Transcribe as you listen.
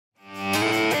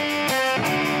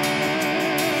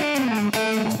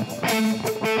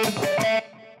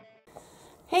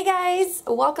Hey guys,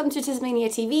 welcome to Tasmania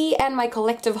TV and my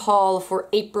collective haul for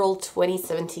April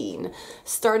 2017.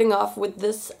 Starting off with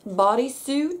this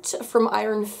bodysuit from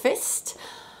Iron Fist.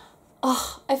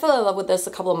 Oh, I fell in love with this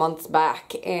a couple of months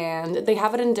back, and they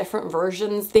have it in different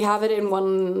versions. They have it in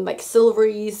one like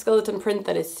silvery skeleton print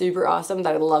that is super awesome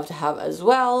that I'd love to have as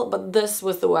well, but this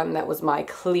was the one that was my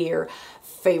clear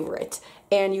favorite.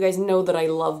 And you guys know that I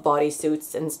love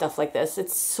bodysuits and stuff like this.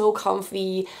 It's so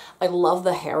comfy. I love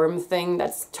the harem thing.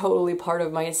 That's totally part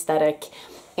of my aesthetic.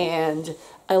 And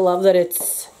I love that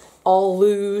it's all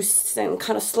loose and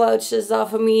kind of slouches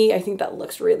off of me. I think that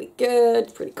looks really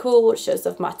good. Pretty cool. It shows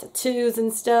off my tattoos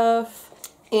and stuff.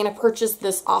 And I purchased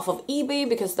this off of eBay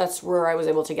because that's where I was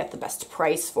able to get the best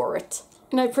price for it.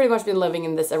 And I've pretty much been living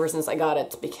in this ever since I got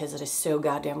it because it is so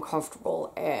goddamn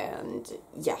comfortable, and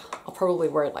yeah, I'll probably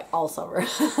wear it like all summer.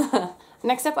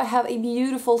 Next up, I have a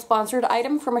beautiful sponsored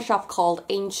item from a shop called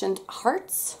Ancient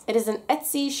Hearts. It is an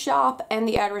Etsy shop, and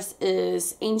the address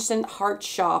is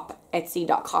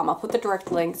ancientheartshop.etsy.com. I'll put the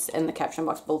direct links in the caption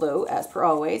box below, as per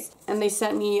always. And they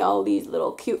sent me all these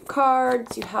little cute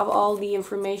cards. You have all the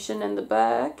information in the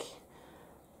back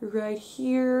right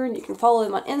here, and you can follow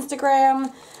them on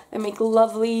Instagram. They make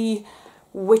lovely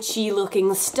witchy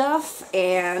looking stuff,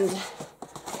 and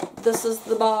this is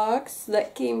the box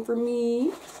that came for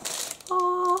me.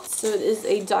 Aww. So it is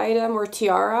a diadem or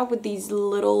tiara with these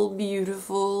little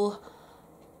beautiful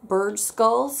bird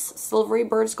skulls, silvery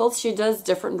bird skulls. She does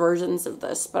different versions of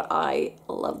this, but I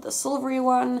love the silvery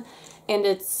one, and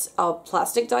it's a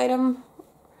plastic diadem,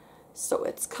 so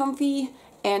it's comfy.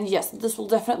 And yes, this will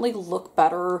definitely look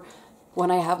better when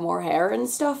I have more hair and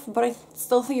stuff, but I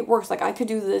still think it works. Like, I could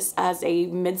do this as a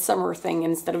midsummer thing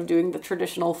instead of doing the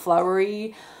traditional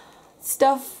flowery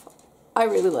stuff. I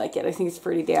really like it. I think it's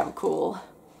pretty damn cool.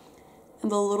 And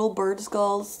the little bird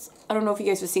skulls, I don't know if you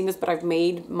guys have seen this, but I've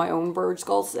made my own bird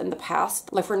skulls in the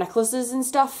past, like for necklaces and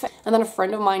stuff. And then a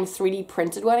friend of mine 3D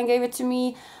printed one and gave it to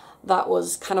me. That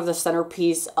was kind of the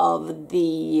centerpiece of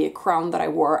the crown that I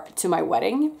wore to my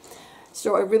wedding.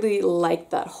 So I really like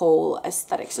that whole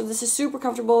aesthetic. So this is super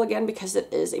comfortable, again, because it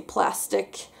is a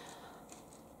plastic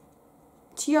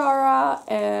tiara,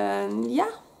 and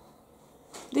yeah,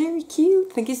 very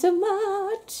cute. Thank you so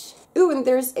much. Ooh, and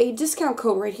there's a discount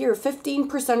code right here,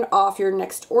 15% off your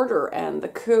next order, and the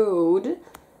code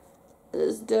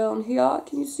is down here.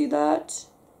 Can you see that?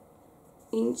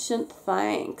 Ancient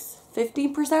Thanks.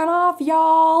 15% off,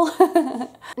 y'all!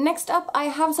 Next up, I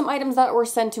have some items that were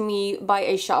sent to me by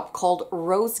a shop called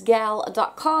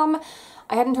Rosegal.com.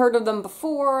 I hadn't heard of them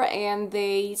before, and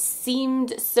they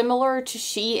seemed similar to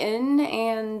Shein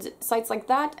and sites like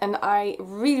that, and I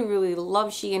really, really love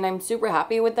Shein. I'm super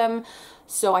happy with them,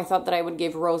 so I thought that I would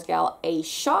give Rosegal a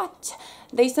shot.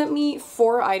 They sent me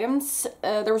 4 items.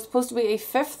 There was supposed to be a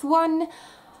 5th one,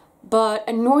 but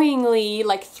annoyingly,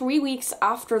 like 3 weeks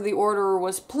after the order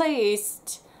was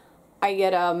placed, I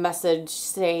get a message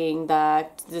saying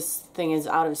that this thing is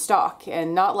out of stock,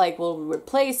 and not like we'll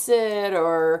replace it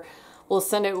or we'll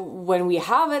send it when we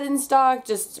have it in stock,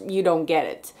 just you don't get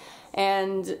it.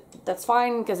 And that's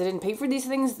fine because I didn't pay for these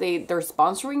things. They're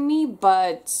sponsoring me,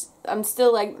 but I'm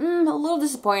still like a little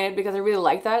disappointed because I really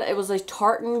like that. It was a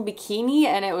tartan bikini,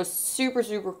 and it was super,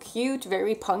 super cute,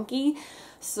 very punky.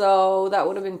 So that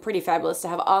would have been pretty fabulous to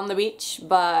have on the beach,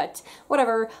 but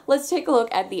whatever. Let's take a look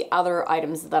at the other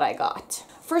items that I got.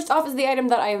 First off is the item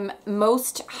that I'm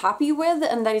most happy with,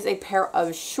 and that is a pair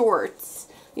of shorts.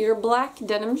 These are black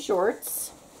denim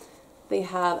shorts. They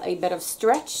have a bit of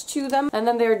stretch to them, and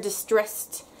then they're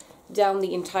distressed down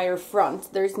the entire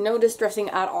front. There's no distressing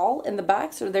at all in the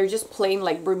back, so they're just plain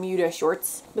like Bermuda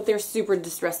shorts, but they're super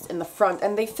distressed in the front,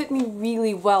 and they fit me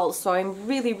really well, so I'm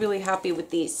really, really happy with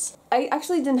these. I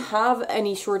actually didn't have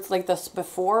any shorts like this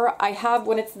before. I have,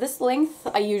 when it's this length,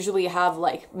 I usually have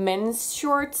like men's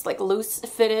shorts, like loose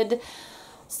fitted,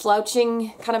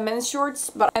 slouching kind of men's shorts,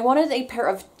 but I wanted a pair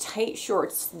of tight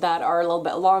shorts that are a little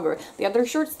bit longer. The other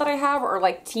shorts that I have are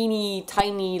like teeny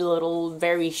tiny little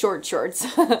very short shorts.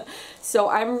 So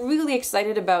I'm really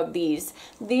excited about these.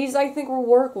 These I think will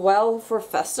work well for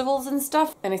festivals and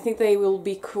stuff, and I think they will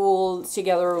be cool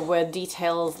together with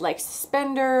details like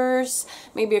suspenders,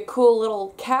 maybe a cool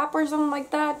little cap or something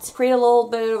like that. Create a little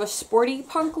bit of a sporty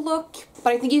punk look,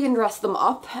 but I think you can dress them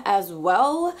up as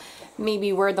well.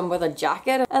 Maybe wear them with a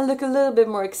jacket and look a little bit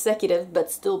more executive, but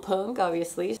still punk,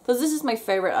 obviously. So this is my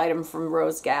favorite item from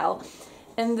Rosegal.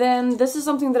 And then this is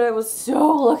something that I was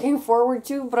so looking forward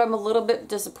to, but I'm a little bit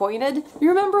disappointed. You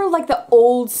remember like the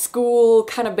old school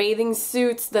kind of bathing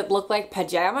suits that look like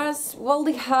pajamas? Well,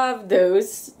 they have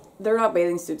those, They're not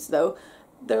bathing suits though.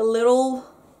 They're little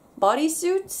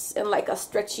bodysuits in like a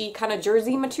stretchy kind of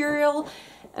jersey material.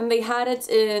 And they had it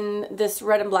in this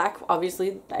red and black.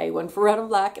 Obviously, I went for red and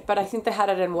black, but I think they had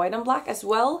it in white and black as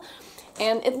well.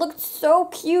 And it looked so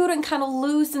cute and kind of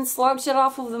loose and slouched it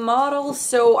off of the model.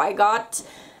 So I got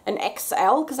an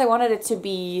XL because I wanted it to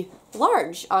be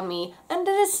large on me. And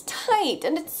it is tight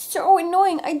and it's so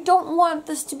annoying. I don't want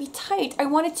this to be tight. I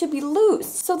want it to be loose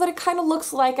so that it kind of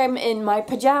looks like I'm in my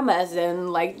pajamas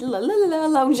and like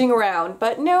lounging around.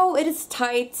 But no, it is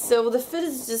tight, so the fit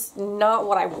is just not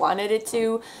what I wanted it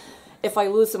to. If I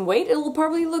lose some weight, it'll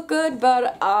probably look good,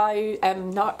 but I am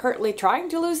not currently trying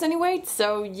to lose any weight,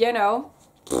 so, you know,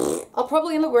 I'll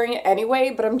probably end up wearing it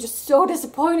anyway, but I'm just so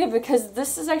disappointed because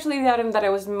this is actually the item that I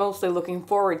was mostly looking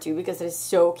forward to because it is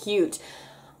so cute.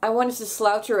 I wanted to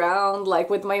slouch around,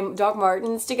 like, with my Doc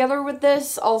Martens together with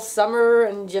this all summer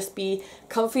and just be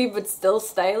comfy but still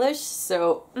stylish,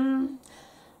 so,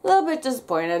 a little bit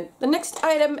disappointed. The next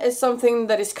item is something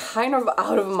that is kind of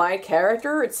out of my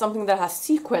character. It's something that has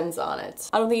sequins on it.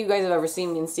 I don't think you guys have ever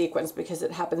seen me in sequins because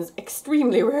it happens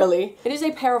extremely rarely. It is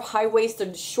a pair of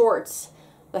high-waisted shorts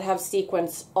that have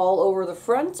sequins all over the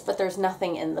front, but there's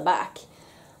nothing in the back.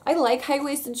 I like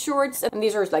high-waisted shorts, and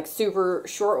these are like super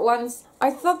short ones.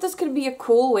 I thought this could be a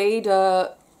cool way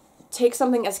to take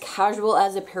something as casual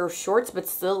as a pair of shorts, but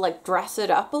still like dress it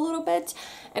up a little bit.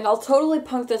 And I'll totally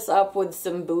punk this up with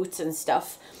some boots and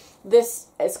stuff. This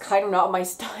is kind of not my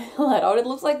style at all. It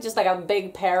looks like just like a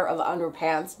big pair of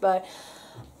underpants, but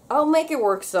I'll make it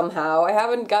work somehow. I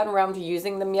haven't gotten around to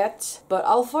using them yet, but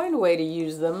I'll find a way to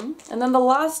use them. And then the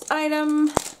last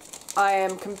item I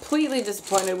am completely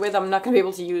disappointed with. I'm not going to be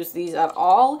able to use these at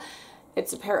all.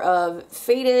 It's a pair of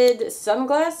faded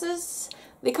sunglasses.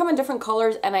 They come in different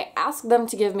colors, and I asked them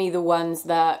to give me the ones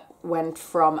that went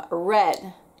from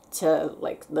red to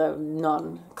like the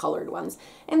non-colored ones.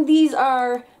 And these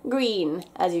are green,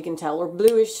 as you can tell, or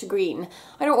bluish green.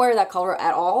 I don't wear that color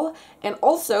at all. And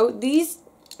also, these,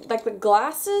 like the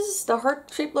glasses, the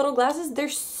heart-shaped little glasses, they're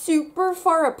super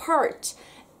far apart.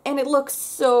 And it looks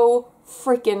so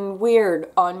freaking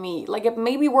weird on me. Like, it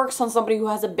maybe works on somebody who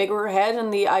has a bigger head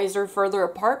and the eyes are further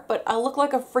apart, but I look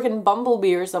like a freaking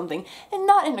bumblebee or something, and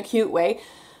not in a cute way.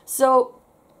 So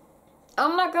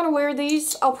I'm not gonna wear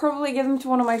these. I'll probably give them to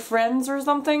one of my friends or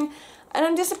something. And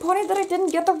I'm disappointed that I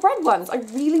didn't get the red ones. I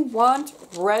really want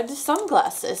red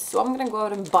sunglasses. So I'm gonna go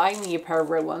out and buy me a pair of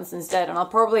red ones instead. And I'll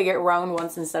probably get round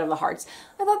ones instead of the hearts.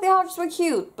 I thought the hearts were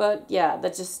cute, but yeah,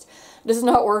 that just does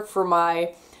not work for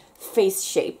my face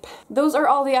shape. Those are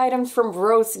all the items from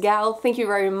Rosegal. Thank you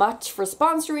very much for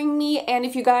sponsoring me, and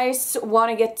if you guys want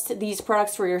to get these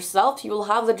products for yourself, you will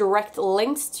have the direct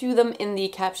links to them in the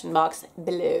caption box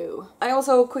below. I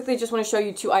also quickly just want to show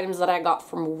you two items that I got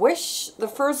from Wish. The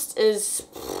first is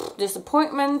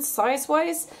disappointment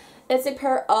size-wise. It's a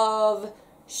pair of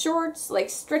shorts,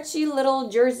 like stretchy little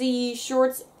jersey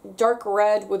shorts, dark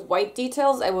red with white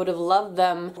details. I would have loved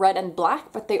them red and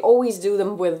black, but they always do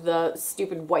them with the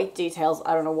stupid white details.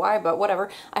 I don't know why, but whatever.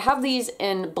 I have these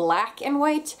in black and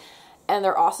white, and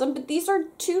they're awesome, but these are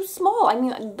too small. I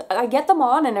mean, I get them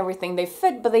on and everything. They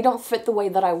fit, but they don't fit the way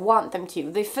that I want them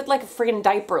to. They fit like a friggin'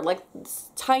 diaper, like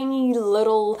tiny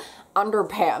little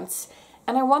underpants.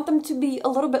 And I want them to be a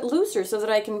little bit looser so that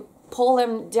I can pull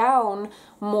them down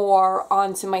more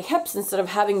onto my hips instead of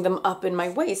having them up in my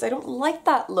waist. I don't like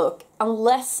that look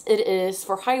unless it is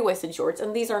for high-waisted shorts,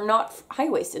 and these are not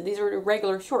high-waisted. These are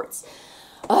regular shorts.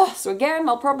 So again,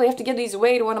 I'll probably have to give these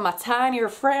away to one of my tinier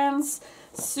friends.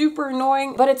 Super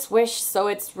annoying, but it's Wish, so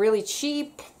it's really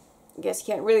cheap. I guess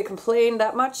you can't really complain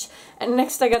that much. And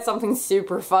next I got something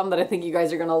super fun that I think you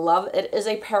guys are gonna love. It is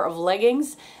a pair of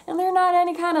leggings, and they're not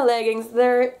any kind of leggings.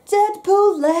 They're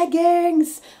Deadpool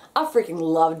leggings. I freaking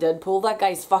love Deadpool. That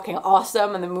guy's fucking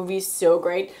awesome, and the movie's so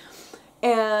great.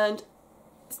 And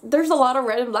there's a lot of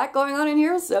red and black going on in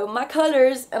here, so my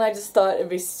colors, and I just thought it'd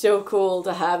be so cool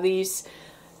to have these,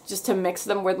 just to mix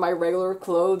them with my regular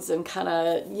clothes and kind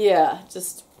of, yeah,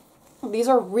 just, these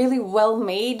are really well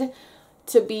made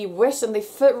to be Wish, and they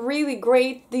fit really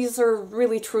great. These are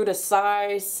really true to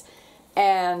size.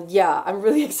 And yeah, I'm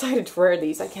really excited to wear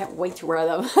these. I can't wait to wear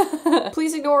them.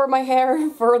 Please ignore my hair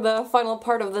for the final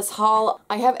part of this haul.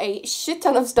 I have a shit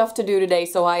ton of stuff to do today,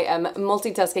 so I am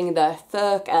multitasking the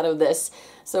fuck out of this.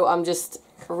 So I'm just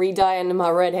re-dyeing my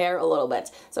red hair a little bit.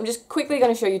 So I'm just quickly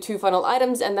going to show you 2 final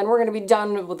items, and then we're going to be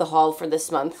done with the haul for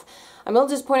this month. I'm a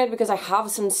little disappointed because I have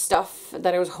some stuff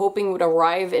that I was hoping would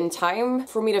arrive in time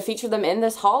for me to feature them in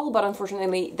this haul, but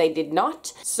unfortunately they did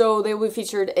not. So they will be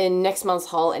featured in next month's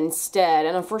haul instead,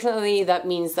 and unfortunately that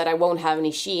means that I won't have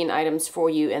any Shein items for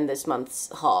you in this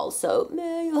month's haul. So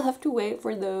you'll have to wait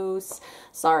for those.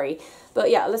 Sorry.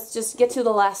 But yeah, let's just get to the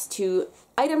last 2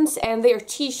 items, and they are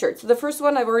t-shirts. The first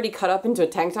one I've already cut up into a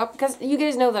tank top because you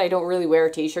guys know that I don't really wear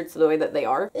t-shirts the way that they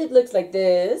are. It looks like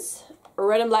this.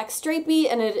 Red and black stripey,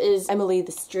 and it is Emily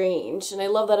the Strange, and I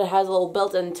love that it has a little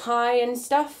built-in tie and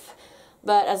stuff,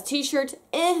 but as a t-shirt,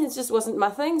 it just wasn't my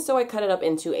thing, so I cut it up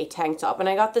into a tank top, and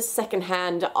I got this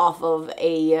secondhand off of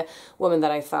a woman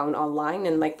that I found online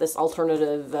in like this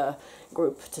alternative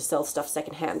group to sell stuff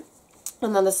secondhand.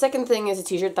 And then the second thing is a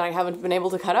t-shirt that I haven't been able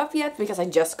to cut up yet because I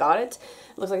just got it.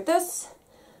 It looks like this.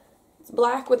 It's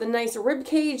black with a nice rib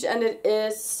cage, and it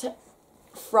is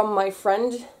from my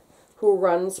friend who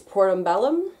runs Portum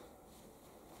Bellum.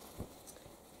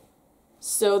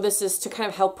 So this is to kind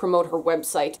of help promote her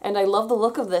website. And I love the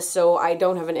look of this, so I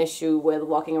don't have an issue with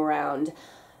walking around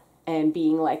and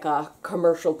being like a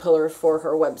commercial pillar for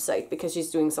her website because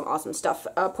she's doing some awesome stuff.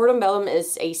 Portum Bellum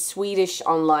is a Swedish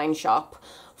online shop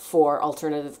for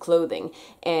alternative clothing,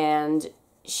 and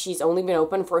she's only been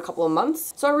open for a couple of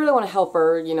months, so I really want to help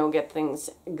her, you know, get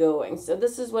things going. So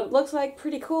this is what it looks like,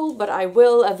 pretty cool, but I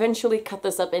will eventually cut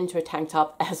this up into a tank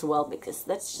top as well because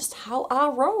that's just how I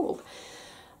roll.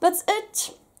 That's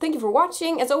it. Thank you for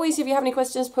watching. As always, if you have any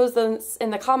questions, post them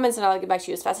in the comments and I'll get back to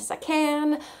you as fast as I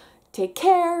can. Take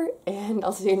care, and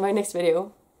I'll see you in my next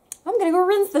video. I'm gonna go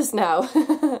rinse this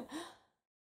now.